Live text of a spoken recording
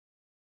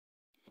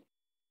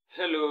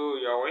Hello,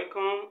 you are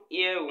welcome.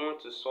 Here we want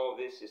to solve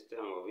this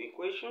system of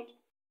equations,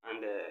 and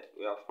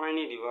we are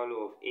finding the value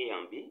of a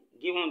and b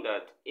given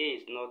that a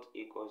is not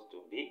equals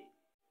to b.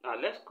 Now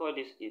let's call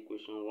this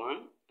equation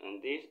 1 and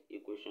this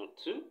equation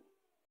 2,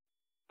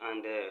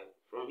 and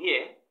from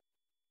here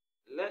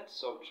let's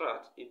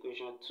subtract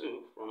equation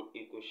 2 from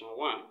equation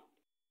 1.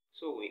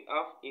 So we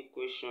have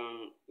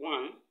equation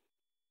 1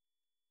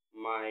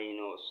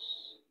 minus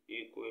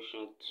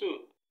equation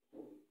 2.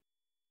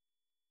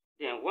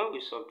 Then when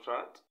we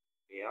subtract,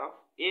 we have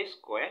a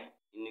square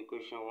in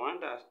equation 1,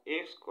 that's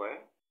a square,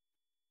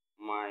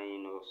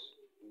 minus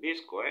b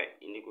square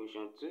in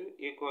equation 2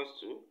 equals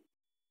to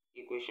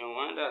equation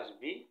 1, that's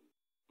b,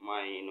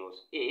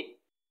 minus a.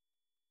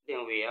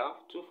 Then we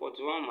have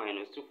 241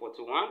 minus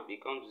 241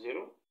 becomes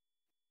 0.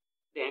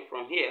 Then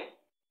from here,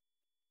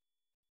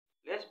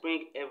 let's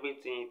bring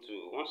everything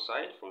to one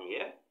side from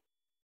here.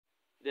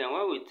 Then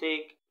when we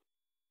take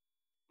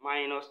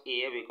minus a,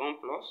 here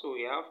become plus, so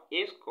we have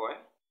a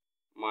square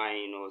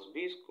minus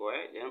b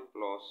square, then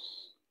plus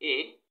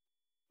a,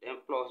 then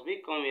plus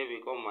b come here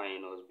become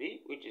minus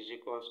b, which is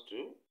equals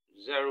to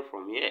 0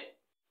 from here.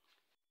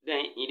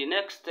 Then in the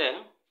next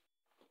step,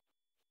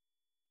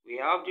 we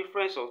have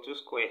difference of two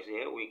squares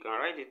here. We can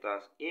write it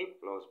as a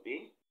plus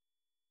b,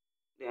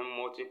 then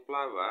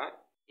multiply by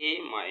a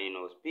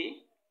minus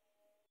b,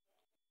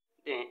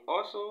 then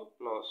also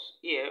plus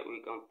here we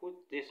can put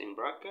this in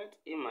bracket,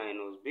 a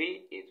minus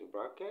b into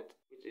bracket,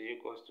 which is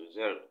equals to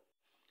 0.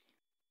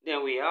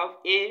 Then we have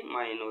a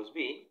minus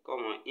b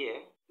common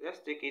here. Let's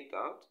take it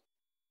out.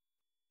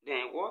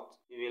 Then what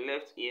will be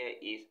left here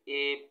is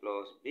a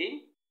plus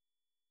b.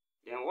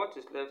 Then what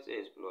is left here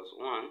is plus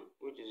 1,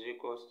 which is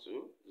equals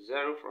to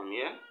 0 from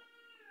here.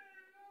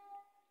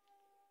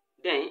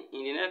 Then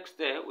in the next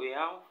step, we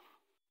have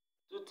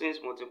two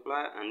things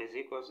multiply and is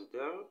equals to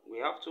 0. We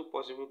have two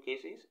possible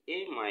cases.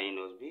 A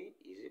minus b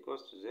is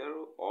equals to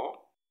 0,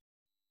 or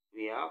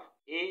we have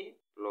a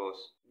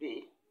plus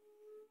b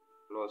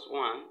plus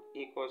 1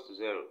 equals to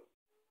 0.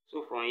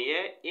 So from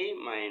here, a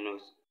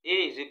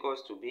is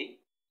equals to b,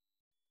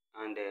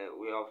 and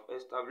we have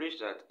established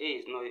that a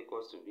is not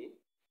equals to b.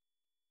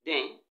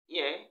 Then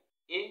here,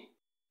 a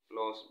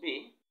plus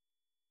b,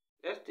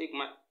 let's take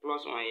my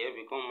plus 1 here,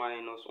 become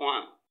minus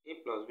 1. A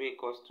plus b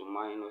equals to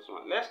minus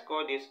 1. Let's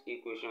call this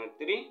equation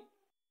 3.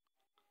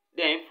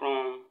 Then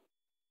from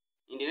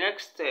in the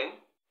next step,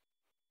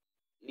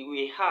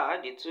 we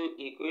have the two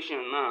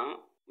equations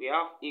now. We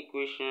have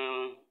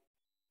equation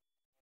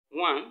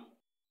 1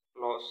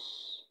 plus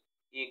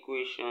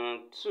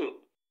equation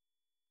 2.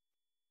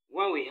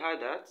 When we had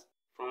that,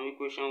 from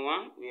equation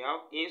 1, we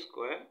have a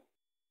square.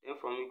 Then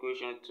from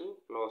equation 2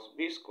 plus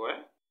b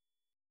square.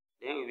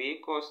 Then will be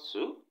equals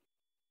to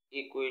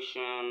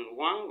equation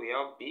 1, we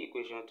have b.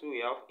 Equation 2,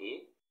 we have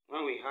a.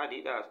 When we had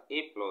it as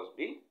a plus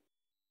b.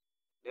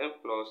 Then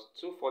plus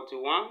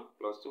 241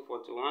 plus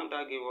 241,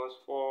 that gives us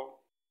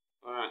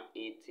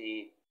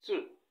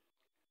 482.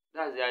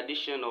 That's the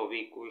addition of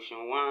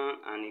equation 1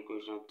 and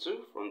equation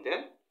 2 from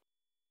there.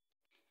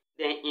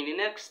 Then in the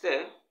next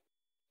step,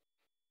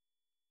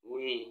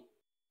 we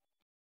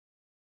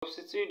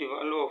substitute the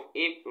value of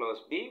a plus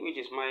b, which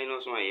is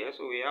minus 1 here.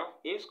 So we have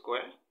a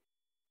square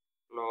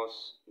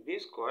plus b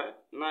square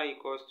now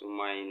equals to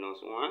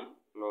minus 1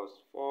 plus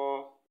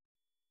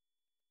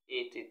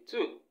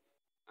 482.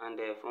 And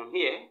from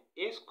here,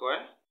 a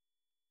square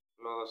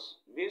plus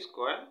b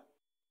square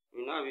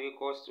will now be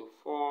equals to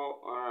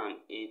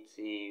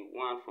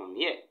 481 from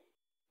here.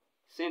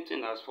 Same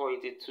thing as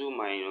 482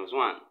 minus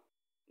 1.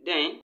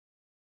 Then,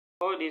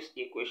 call this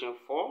equation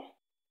 4.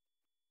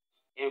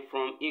 And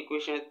from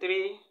equation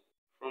 3,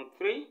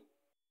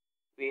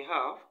 we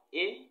have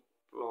a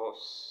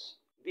plus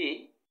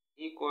b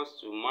equals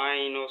to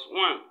minus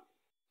 1.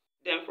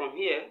 Then from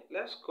here,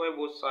 let's square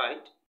both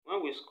sides.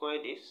 When we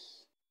square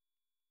this,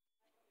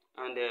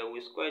 and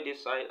we square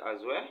this side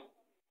as well.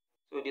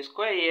 So the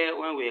square here,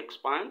 when we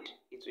expand,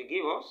 it will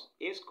give us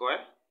a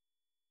square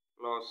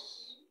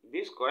plus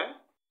b square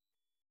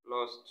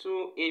plus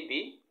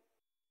 2ab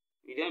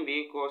will then be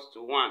equals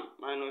to 1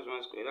 minus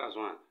 1 square, that's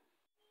 1.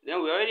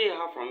 Then we already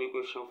have from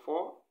equation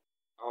 4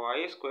 our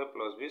a square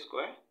plus b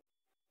square.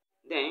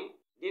 Then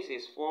this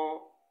is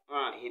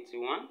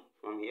 481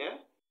 from here.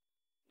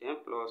 Then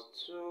plus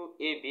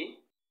 2ab,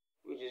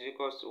 which is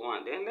equals to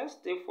 1. Then let's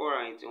take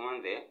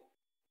 481 there.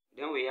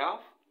 Then we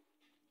have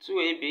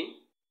 2ab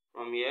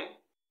from here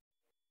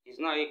is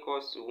now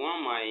equals to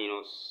 1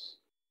 minus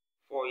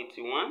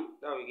 481.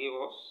 That will give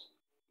us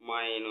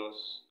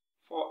minus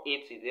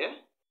 480 there.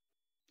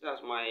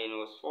 That's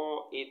minus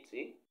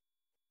 480.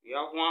 We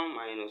have 1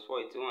 minus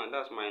 481.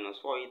 That's minus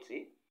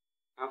 480.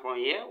 And from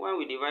here, when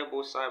we divide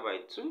both sides by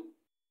 2,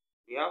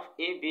 we have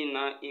ab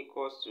now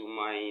equals to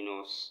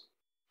minus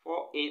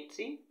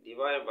 480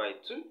 divided by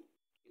 2.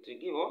 It will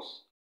give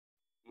us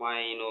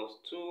minus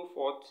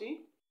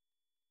 240.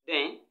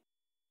 Then,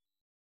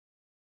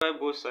 divide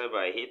both sides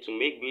by 8 to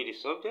make b the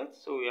subject.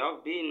 So we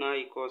have b now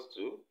equals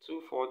to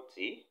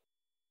 240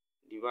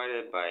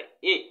 divided by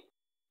a.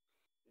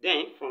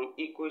 Then from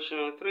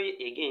equation 3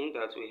 again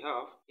that we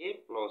have a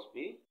plus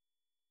b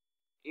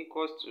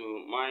equals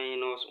to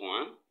minus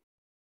 1.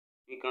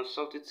 We can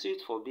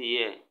substitute for b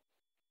here.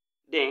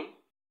 Then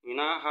we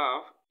now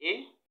have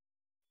a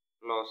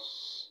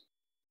plus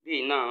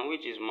b now,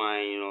 which is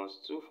minus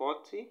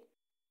 240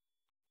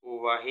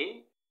 over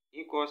a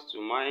equals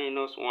to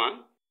minus 1.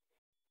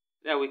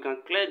 Then we can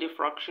clear the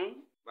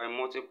fraction by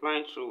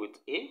multiplying through with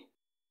a.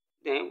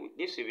 Then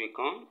this will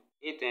become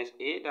a times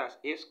a, that's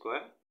a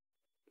square.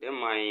 Then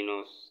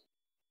minus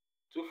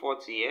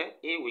 240 here,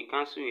 a we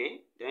cancel a,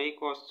 then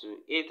equals to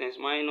a times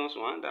minus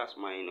 1, that's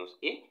minus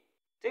a.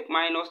 Take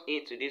minus a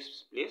to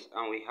this place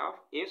and we have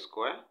a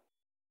square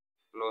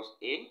plus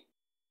a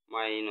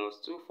minus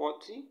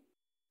 240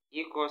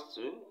 equals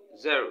to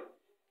 0.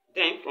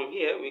 Then from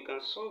here we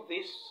can solve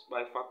this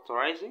by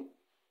factorizing,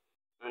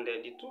 and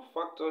then the two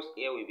factors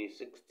here will be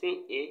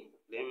 16a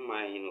then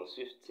minus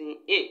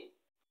 15a.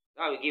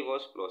 That will give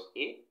us plus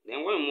a.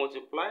 Then when we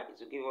multiply, it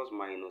will give us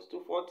minus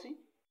 240.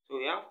 So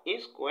we have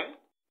a square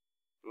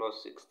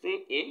plus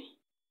 16a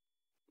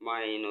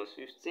minus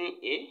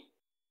 15a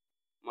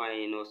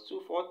minus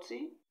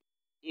 240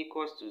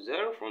 equals to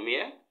 0 from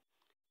here.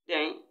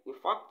 Then we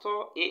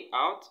factor a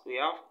out, we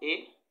have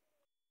a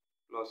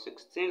plus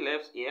 16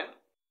 left here.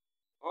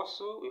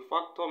 Also we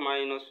factor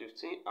minus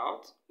 15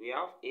 out, we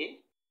have a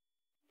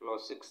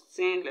plus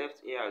 16 left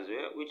here as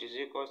well, which is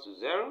equals to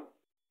 0.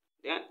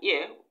 Then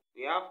here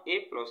we have a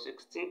plus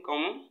 16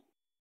 common,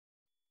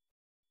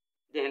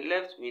 then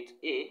left with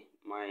a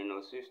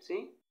minus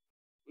 15,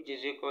 which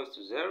is equals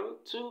to 0.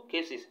 Two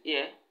cases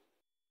here,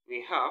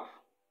 we have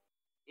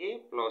a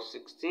plus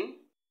 16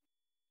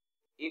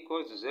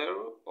 equals to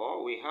 0,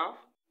 or we have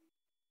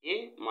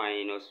a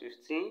minus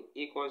 15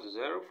 equals to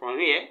 0. From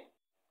here,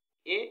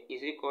 a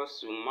is equals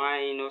to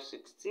minus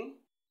 16,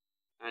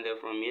 and then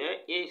from here,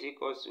 a is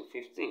equals to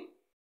 15.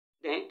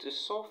 Then to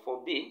solve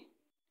for b,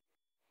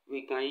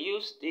 we can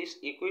use this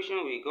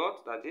equation we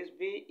got, that is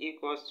b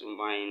equals to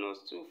minus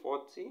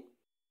 240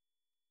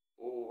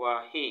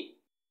 over a.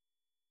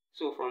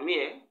 So from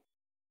here,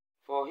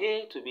 for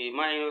a to be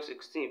minus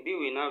 16, b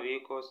will now be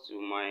equals to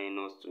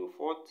minus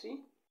 240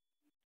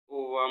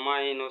 over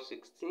minus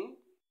 16.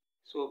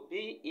 So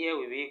b here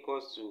will be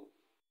equals to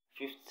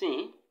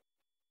 15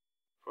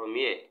 from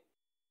here.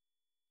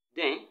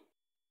 Then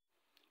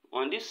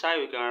on this side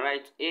we can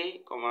write a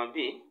comma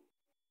b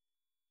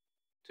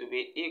to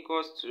be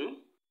equals to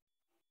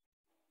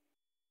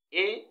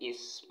a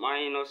is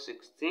minus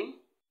 16,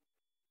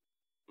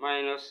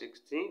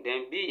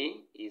 then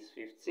b is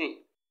 15.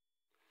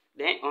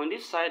 Then on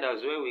this side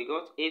as well, we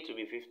got a to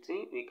be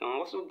 15. We can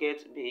also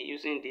get b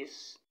using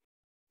this.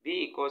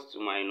 B equals to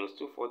minus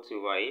 240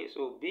 over a.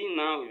 So b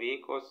now will be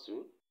equals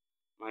to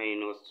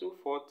minus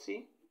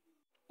 240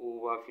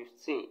 over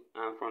 15.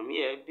 And from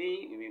here,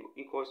 b will be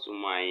equals to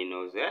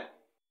minus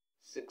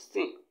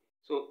 16.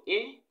 So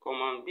a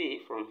comma b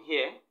from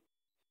here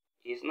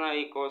is now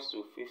equals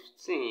to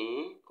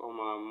 15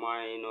 comma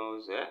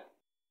minus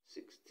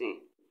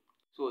 16.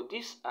 So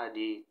these are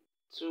the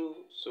two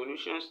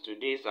solutions to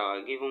this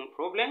our given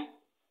problem.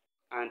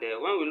 And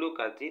when we look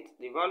at it,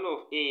 the value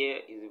of a here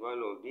is the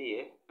value of b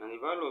here, and the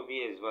value of b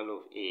here is the value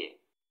of a here.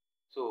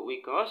 So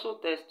we can also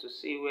test to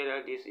see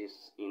whether this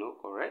is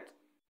correct.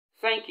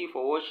 Thank you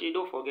for watching.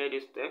 Don't forget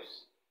these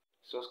steps.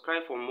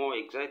 Subscribe for more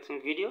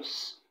exciting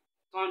videos.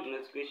 Turn the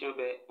notification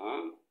bell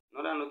on in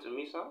order not to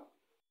miss out.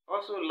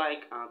 Also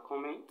like and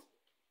comment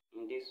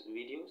in this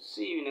video.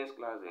 See you next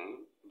class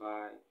then.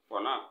 Bye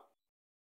for now.